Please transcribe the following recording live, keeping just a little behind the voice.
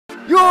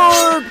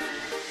Yarg!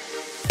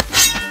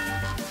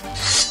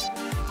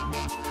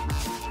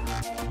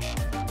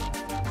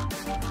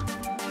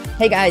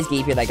 Hey guys,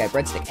 Gabe here, that guy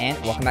Breadstick,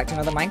 and welcome back to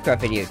another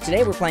Minecraft video.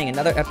 Today we're playing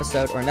another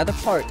episode, or another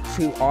part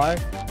to our,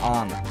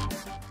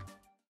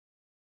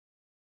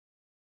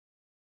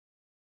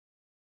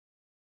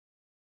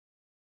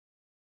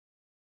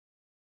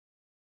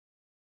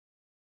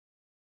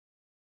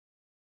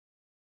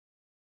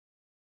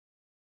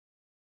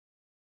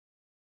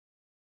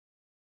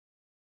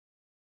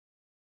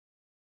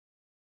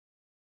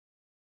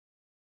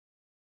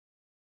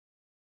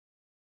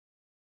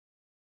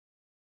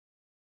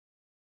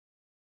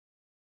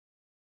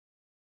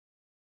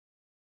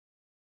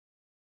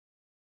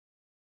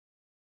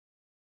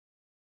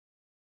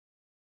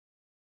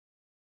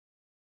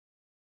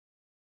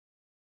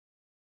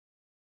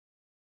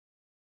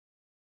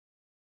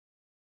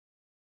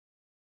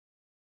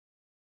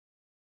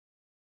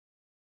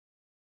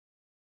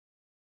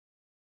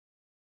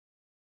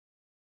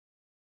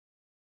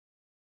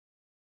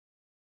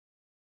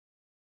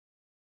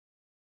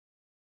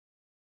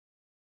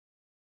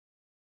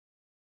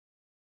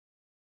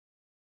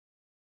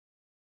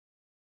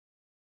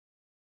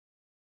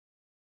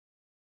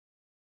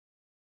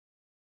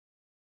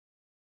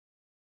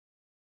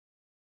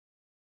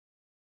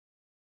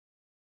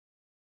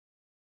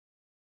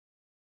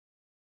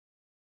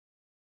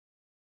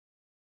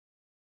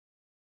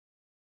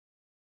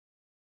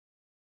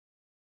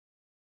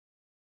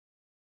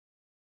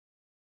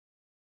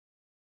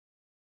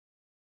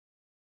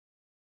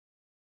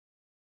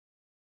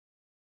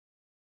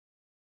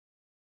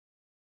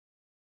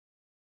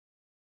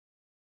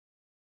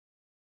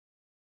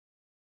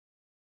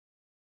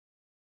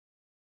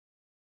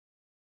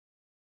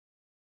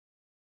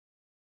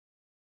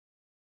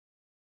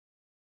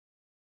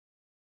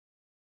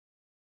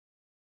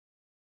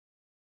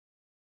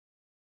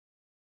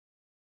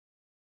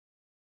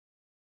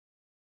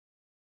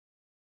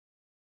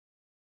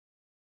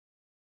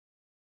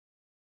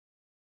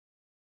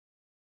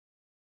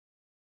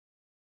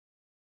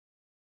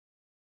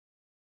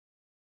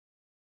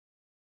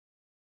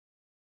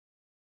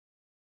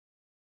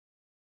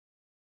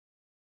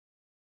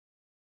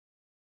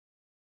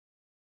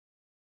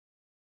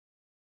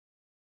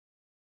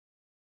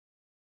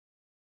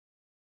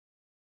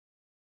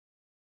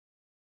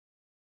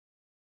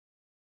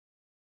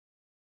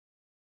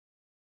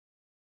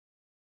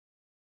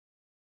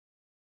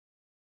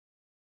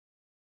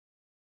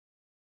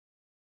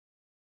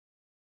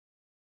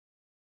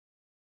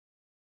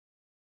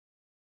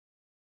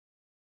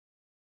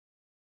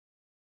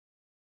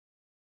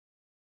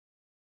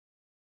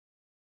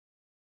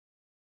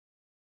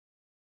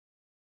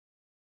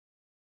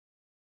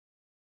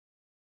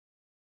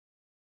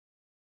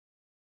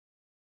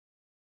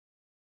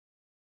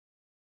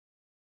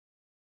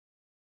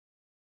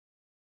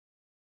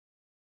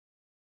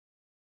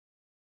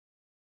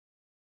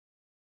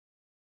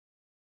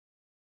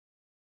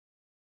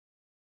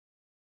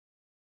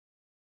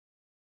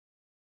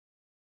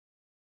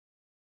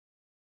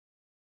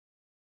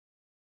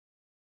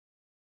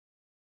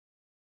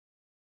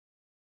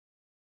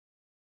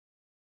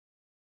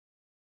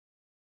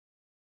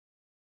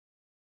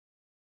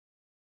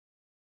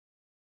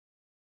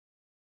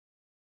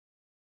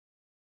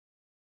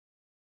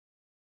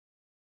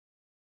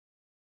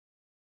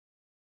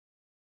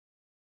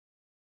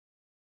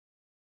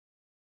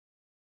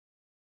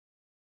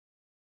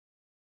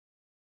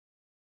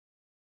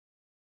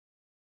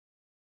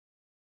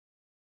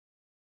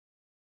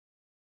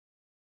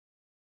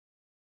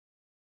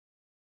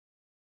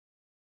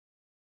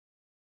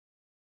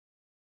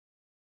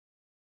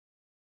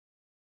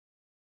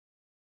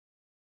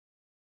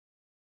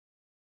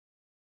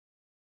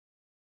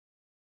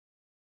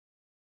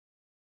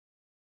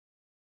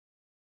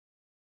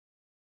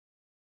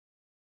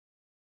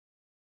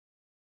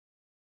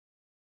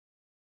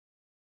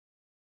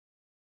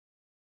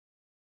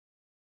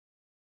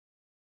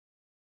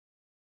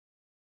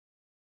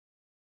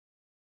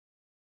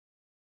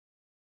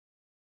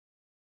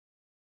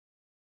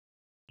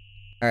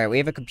 alright, we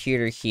have a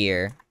computer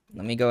here.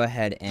 Let me go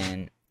ahead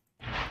and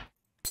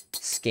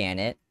scan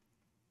it.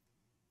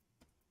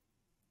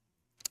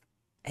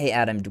 Hey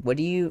Adam, what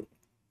do you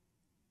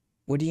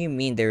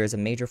mean there is a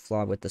major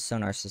flaw with the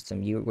sonar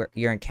system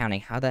you're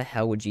encountering? How the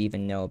hell would you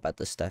even know about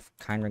this stuff?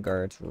 Kind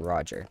regards,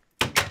 Roger.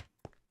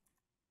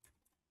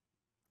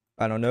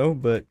 I don't know,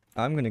 but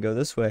I'm gonna go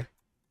this way.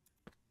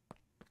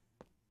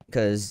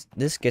 Because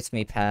this gets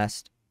me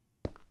past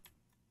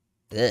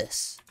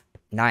this.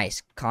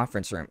 Nice.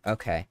 Conference room.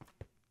 Okay.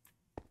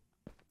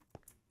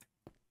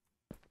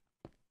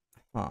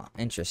 Huh.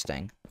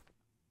 Interesting.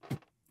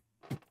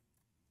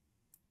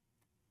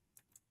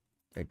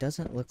 There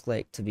doesn't look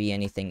like to be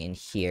anything in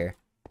here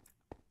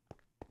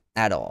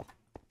at all.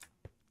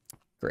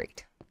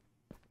 Great.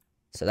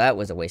 So that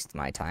was a waste of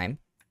my time.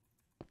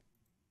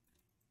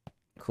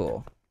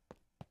 Cool.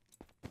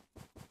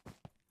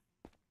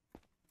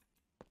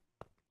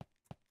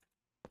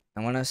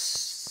 I want to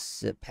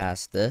sit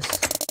past this.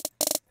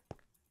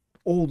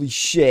 Holy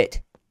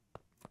shit.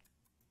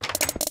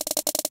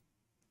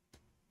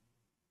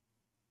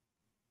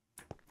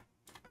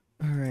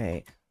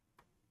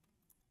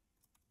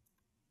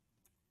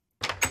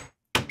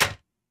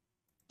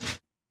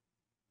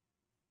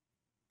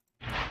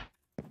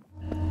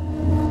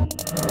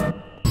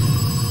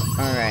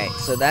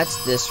 So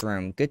that's this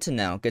room. Good to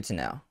know. Good to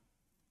know.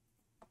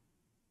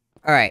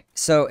 Alright,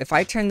 so if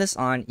I turn this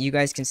on, you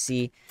guys can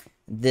see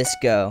this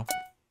go.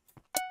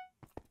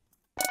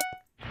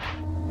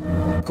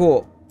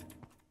 Cool.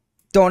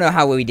 Don't know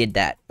how we did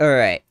that.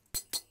 Alright.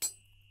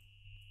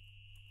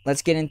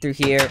 Let's get in through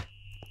here.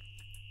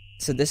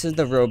 So this is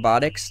the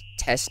robotics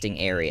testing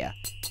area.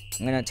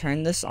 I'm gonna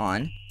turn this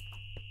on.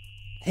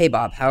 Hey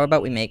Bob, how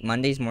about we make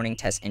Monday's morning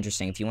test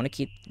interesting? If you want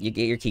to get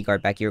your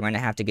keycard back, you're going to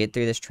have to get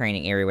through this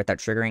training area without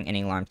triggering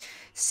any alarms.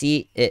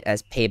 See it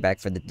as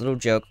payback for the little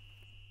joke.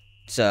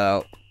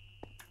 So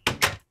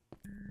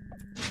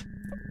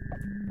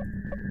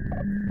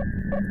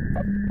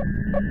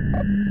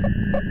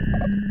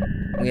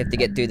we have to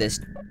get through this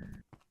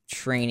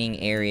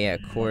training area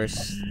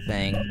course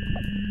thing.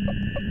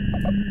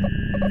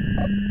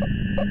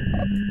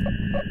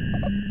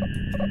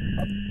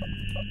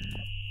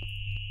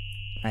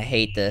 I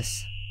hate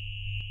this.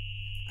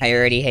 I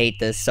already hate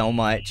this so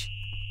much.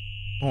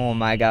 Oh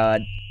my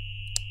god.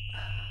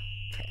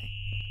 Okay.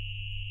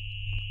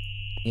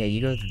 Yeah, you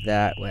go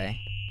that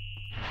way.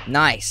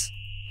 Nice.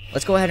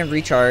 Let's go ahead and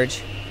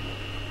recharge.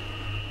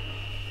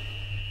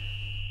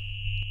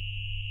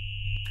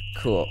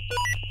 Cool.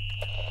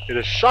 It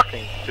is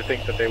shocking to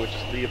think that they would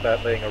just leave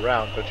that laying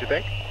around, don't you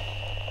think?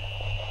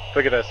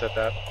 Look at us at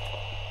that.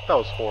 That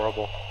was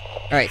horrible.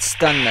 Alright,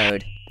 stun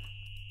mode.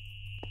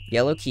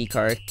 Yellow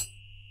keycard.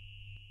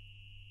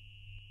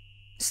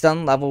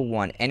 Stun level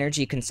 1.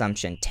 Energy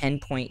consumption. 10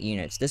 point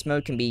units. This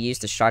mode can be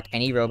used to shock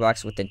any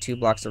robots within 2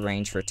 blocks of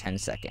range for 10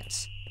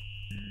 seconds.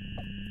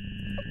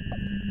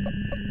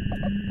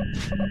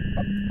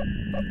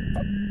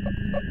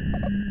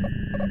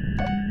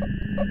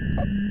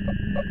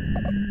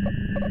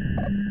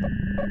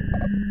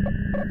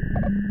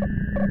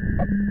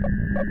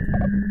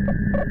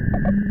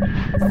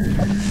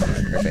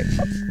 Perfect.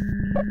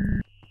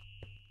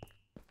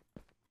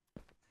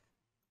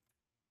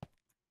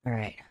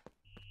 Alright.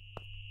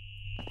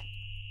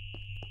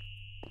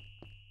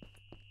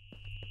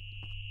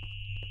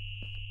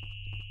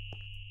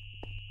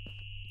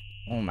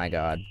 Oh my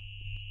god.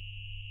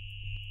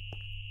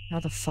 How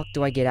the fuck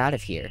do I get out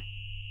of here?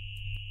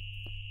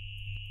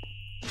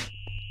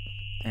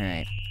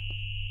 Alright.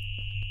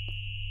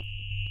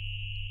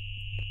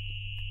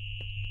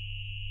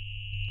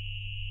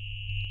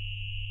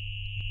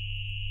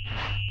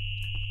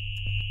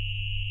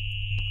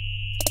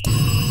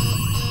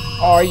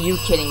 Are you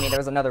kidding me? There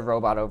was another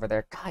robot over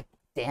there. God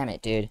damn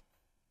it, dude.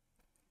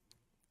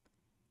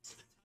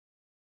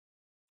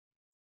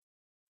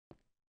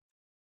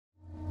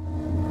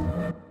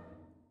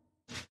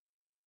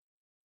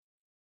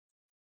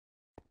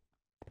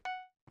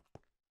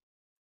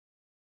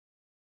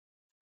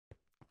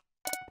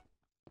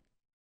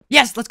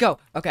 Yes, let's go.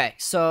 Okay,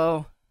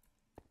 so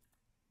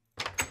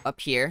up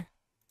here.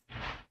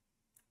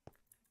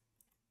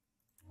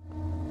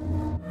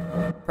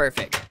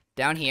 Perfect.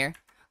 Down here.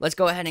 Let's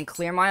go ahead and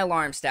clear my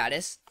alarm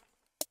status.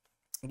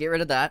 Get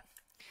rid of that.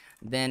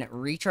 Then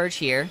recharge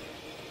here.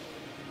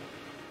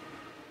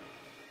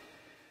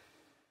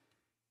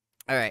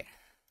 Alright.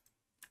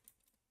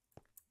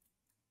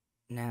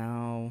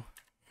 Now,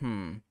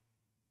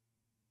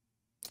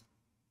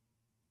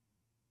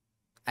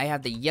 I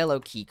have the yellow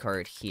key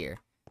card here.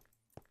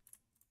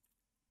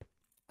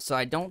 So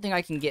I don't think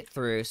I can get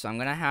through, so I'm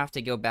gonna have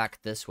to go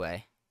back this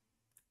way.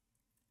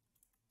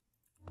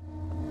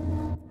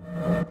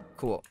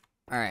 Cool.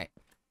 Alright.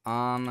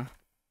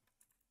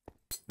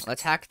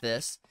 Let's hack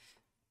this.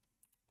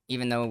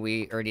 Even though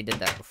we already did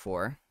that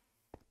before.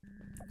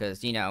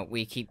 Because, you know,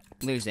 we keep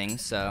losing,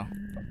 so.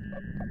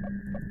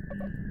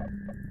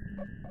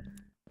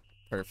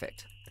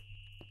 Perfect.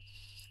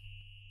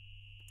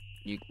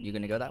 You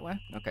gonna go that way?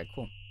 Okay,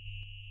 cool.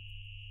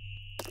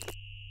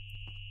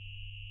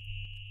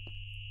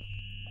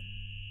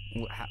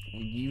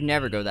 You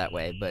never go that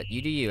way, but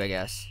you do you, I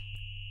guess.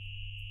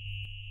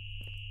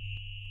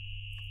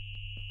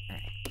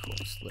 Alright, cool.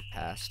 Slip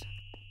past.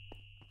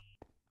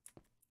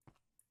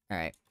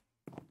 Alright.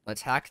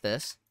 Let's hack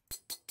this.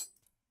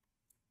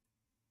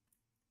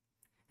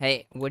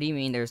 Hey, what do you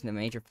mean there's no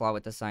major flaw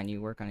with the sign?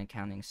 You work on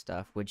accounting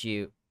stuff. Would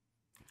you...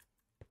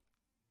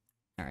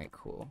 Alright,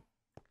 cool.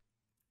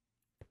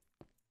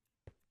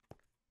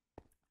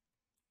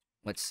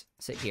 Let's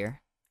sit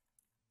here.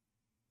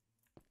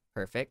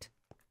 Perfect.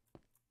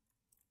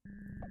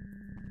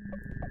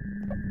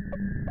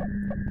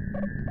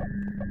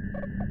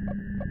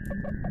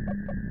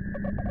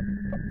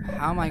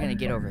 How am I gonna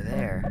get over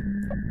there?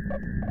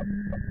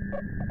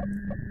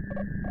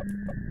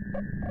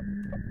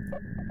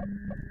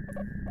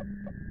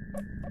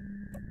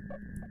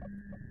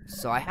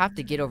 So I have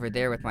to get over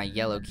there with my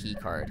yellow key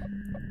card.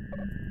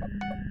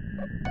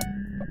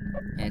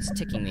 And it's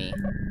ticking me.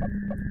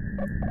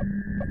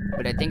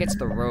 But I think it's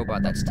the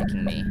robot that's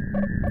ticking me.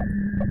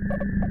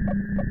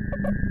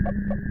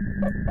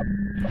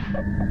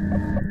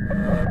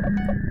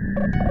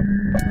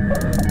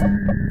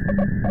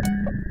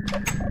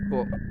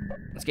 Cool.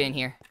 Let's get in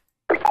here.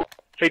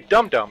 Hey,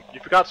 Dum Dum,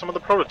 you forgot some of the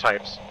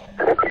prototypes.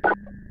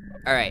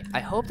 Alright, I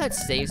hope that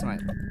saves my...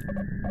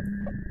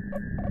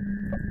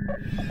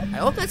 I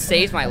hope that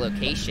saves my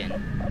location.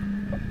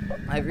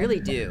 I really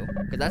do,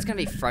 because that's gonna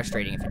be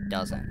frustrating if it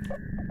doesn't.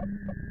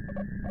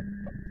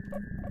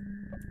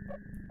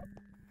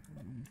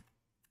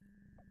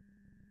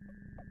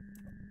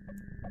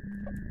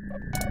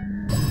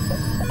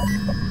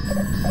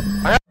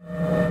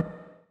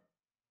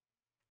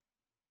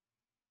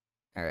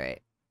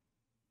 Alright.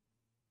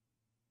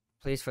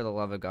 Please, for the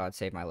love of God,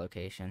 save my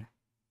location.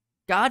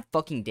 God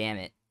fucking damn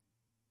it.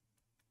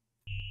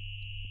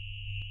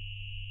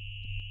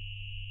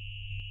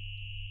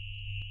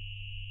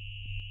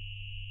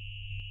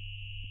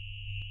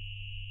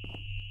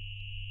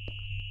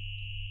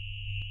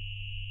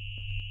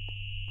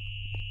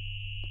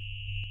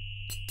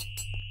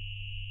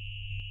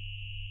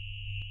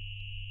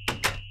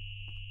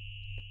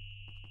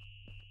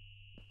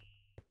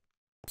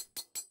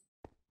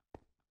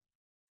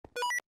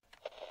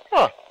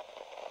 Huh.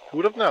 Who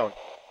would have known?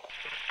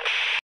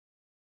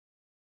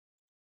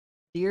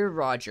 Dear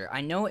Roger,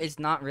 I know it's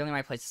not really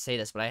my place to say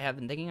this, but I have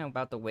been thinking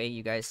about the way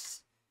you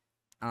guys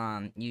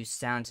use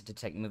sound to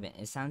detect movement.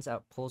 It sounds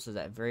out pulses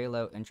at very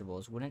low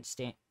intervals. Wouldn't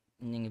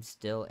standing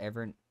still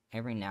every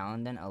now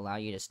and then allow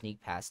you to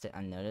sneak past it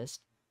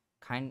unnoticed?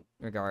 Kind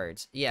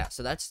regards. Yeah,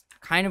 so that's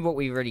kind of what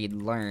we already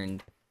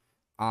learned.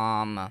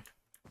 Now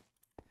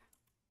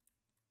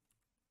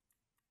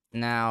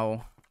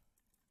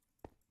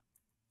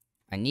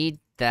I need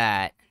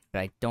that, but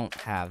I don't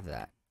have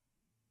that.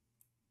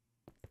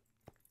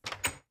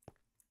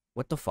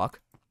 What the fuck?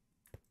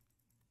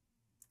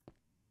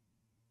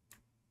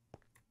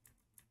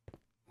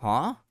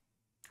 Huh?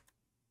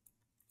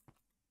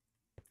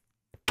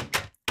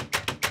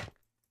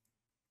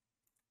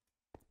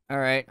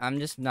 Alright, I'm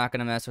just not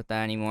gonna mess with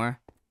that anymore.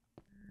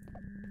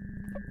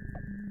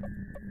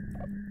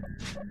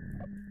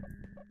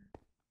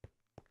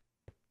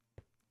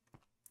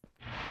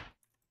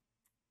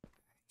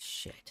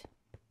 Shit.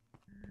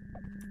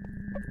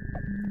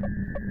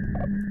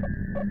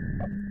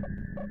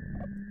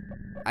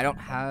 I don't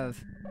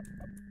have...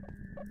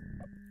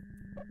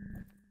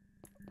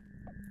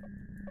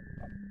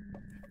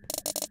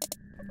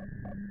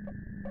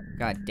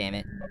 God damn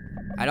it.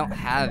 I don't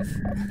have...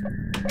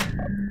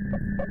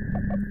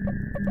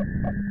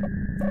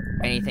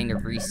 anything to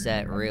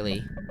reset,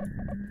 really.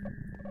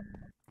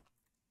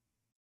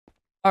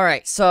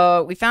 Alright,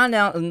 so we found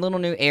out a little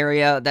new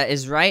area that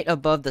is right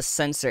above the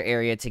sensor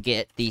area to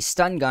get the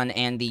stun gun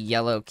and the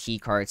yellow key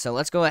card. So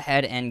let's go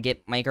ahead and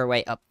make our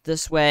way up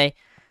this way,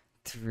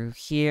 through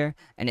here,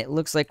 and it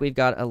looks like we've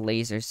got a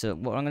laser. So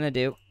what I'm gonna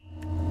do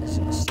is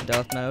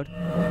stealth mode.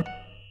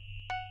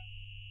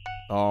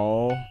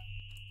 Oh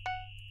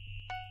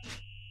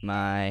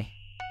my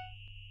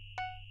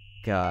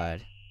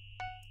God.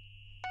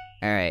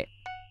 Alright.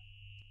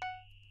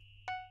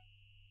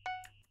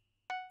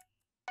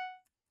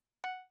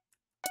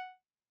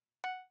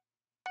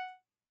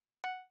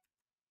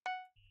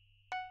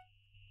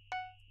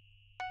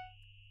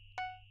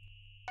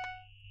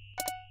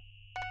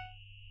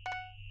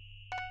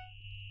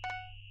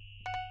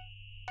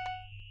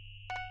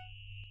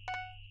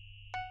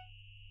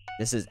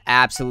 This is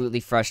absolutely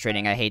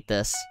frustrating. I hate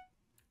this.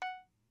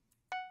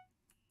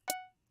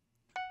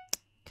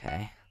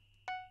 Okay.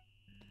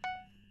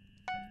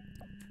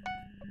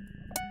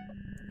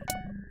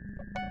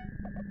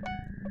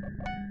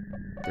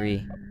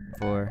 Three,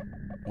 4,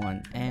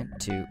 1, and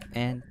 2,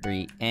 and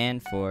 3,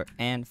 and 4,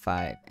 and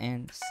 5,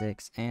 and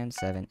 6, and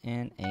 7,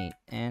 and 8,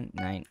 and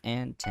 9,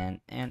 and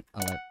 10, and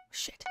 11.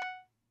 Shit.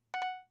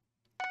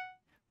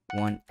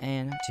 1,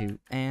 and 2,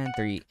 and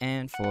 3,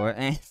 and 4,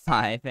 and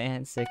 5,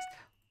 and 6.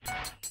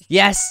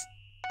 Yes!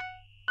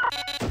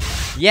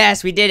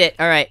 Yes, we did it!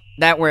 Alright,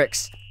 that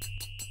works.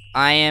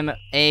 I am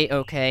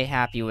a-okay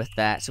happy with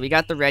that. So we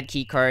got the red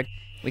key card.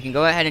 We can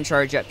go ahead and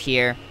charge up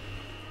here.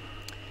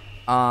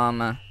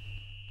 Alright,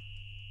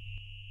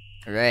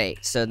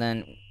 so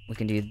then we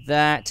can do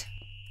that.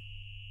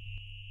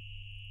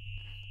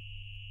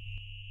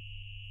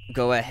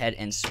 Go ahead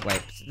and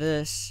swipe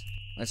this.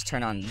 Let's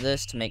turn on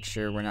this to make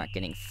sure we're not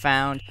getting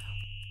found.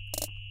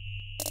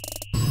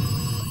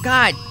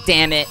 God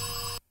damn it!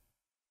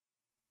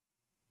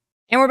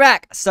 And we're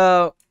back!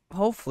 So,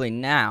 hopefully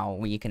now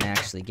we can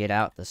actually get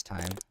out this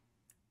time.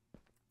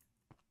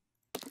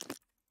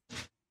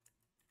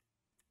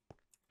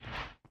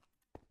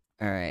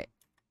 Alright.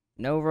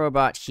 No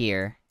robot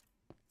here.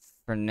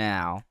 For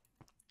now.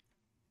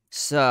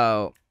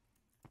 So,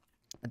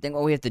 I think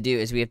what we have to do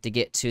is we have to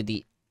get to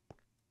the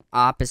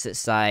opposite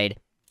side.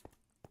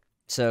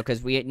 So,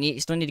 because we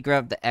still need to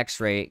grab the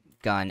X-ray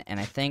gun, and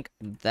I think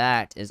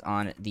that is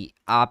on the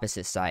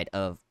opposite side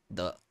of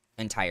the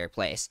entire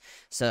place.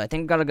 So, I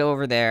think we gotta go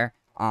over there.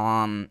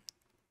 And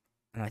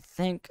I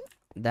think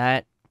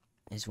that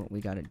is what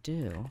we gotta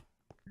do.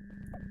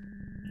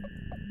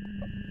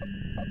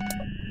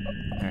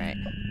 Alright,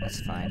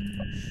 that's fine.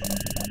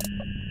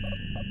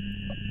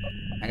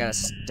 I got a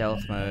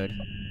stealth mode.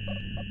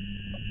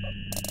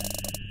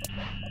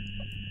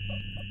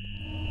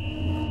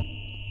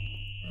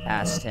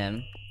 Past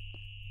him.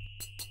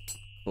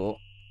 Cool.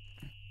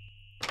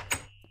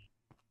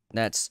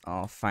 That's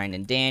all fine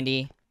and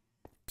dandy.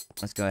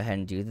 Let's go ahead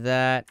and do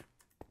that.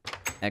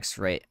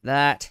 X-ray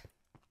that.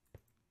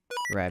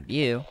 Grab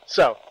you.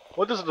 So,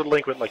 what does a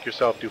delinquent like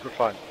yourself do for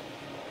fun?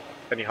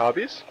 Any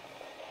hobbies?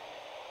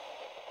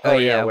 Oh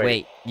yeah,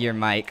 wait. Your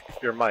mic.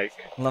 Your mic.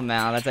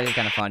 Lamau, that's actually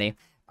kind of funny.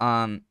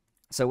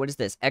 So what is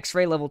this?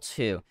 X-ray level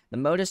 2. The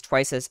mode is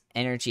twice as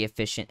energy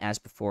efficient as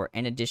before.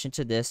 In addition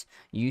to this,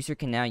 user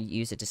can now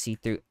use it to see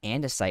through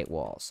andesite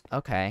walls.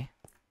 Okay.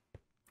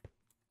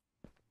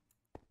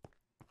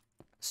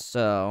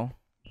 So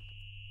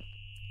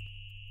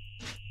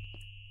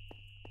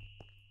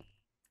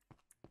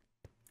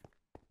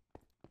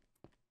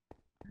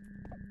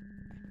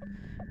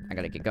I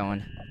gotta get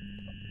going.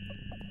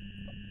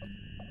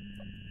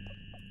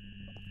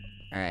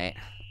 Alright.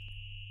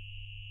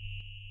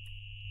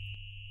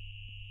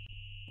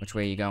 Which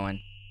way are you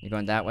going? You're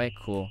going that way?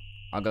 Cool.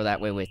 I'll go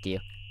that way with you.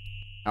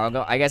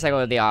 I guess I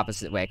go the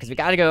opposite way, because we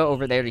gotta go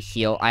over there to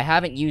heal. I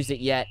haven't used it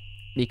yet,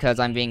 because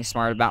I'm being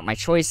smart about my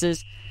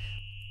choices.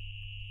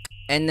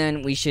 And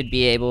then we should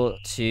be able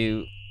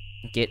to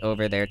get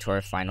over there to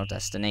our final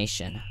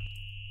destination.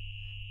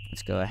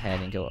 Let's go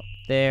ahead and go up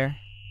there.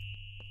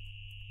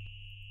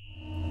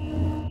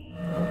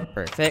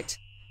 Perfect.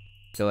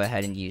 Go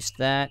ahead and use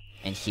that,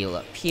 and heal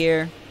up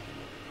here.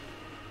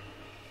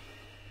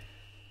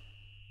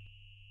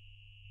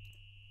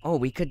 Oh,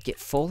 we could get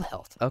full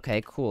health.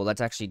 Okay, cool.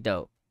 That's actually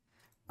dope.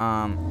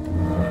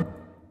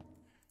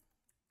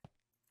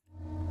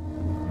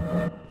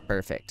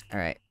 Perfect.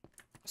 Alright.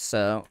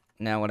 So,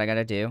 now what I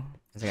gotta do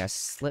is I gotta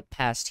slip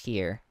past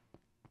here.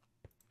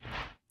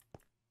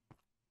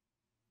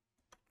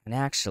 And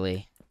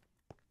actually...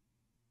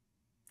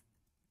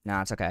 No,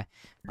 it's okay.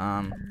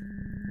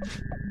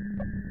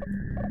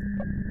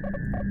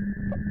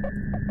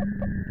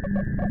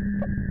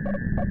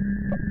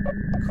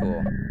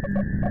 Cool.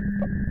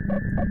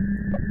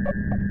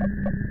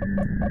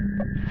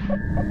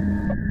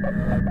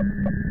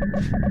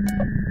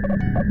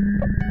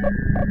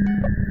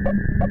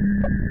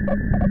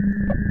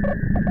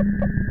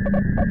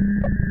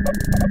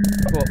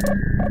 Cool.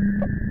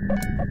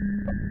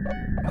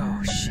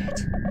 Oh,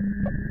 shit.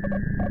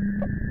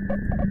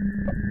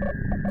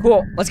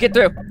 Cool, let's get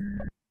through.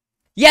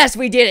 Yes,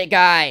 we did it,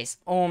 guys!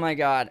 Oh my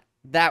god,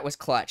 that was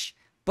clutch.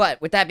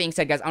 But with that being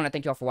said, guys, I want to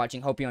thank you all for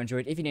watching. Hope you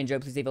enjoyed. If you did enjoy,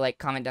 please leave a like,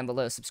 comment down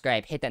below,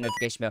 subscribe, hit that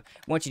notification bell.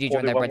 Once you do,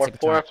 join that breadstick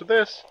before after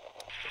this.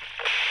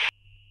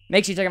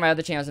 Make sure you check out my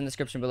other channels in the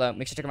description below.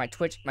 Make sure to check out my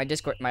Twitch, my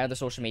Discord, my other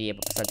social media.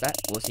 But besides that,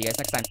 we'll see you guys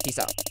next time. Peace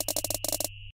out.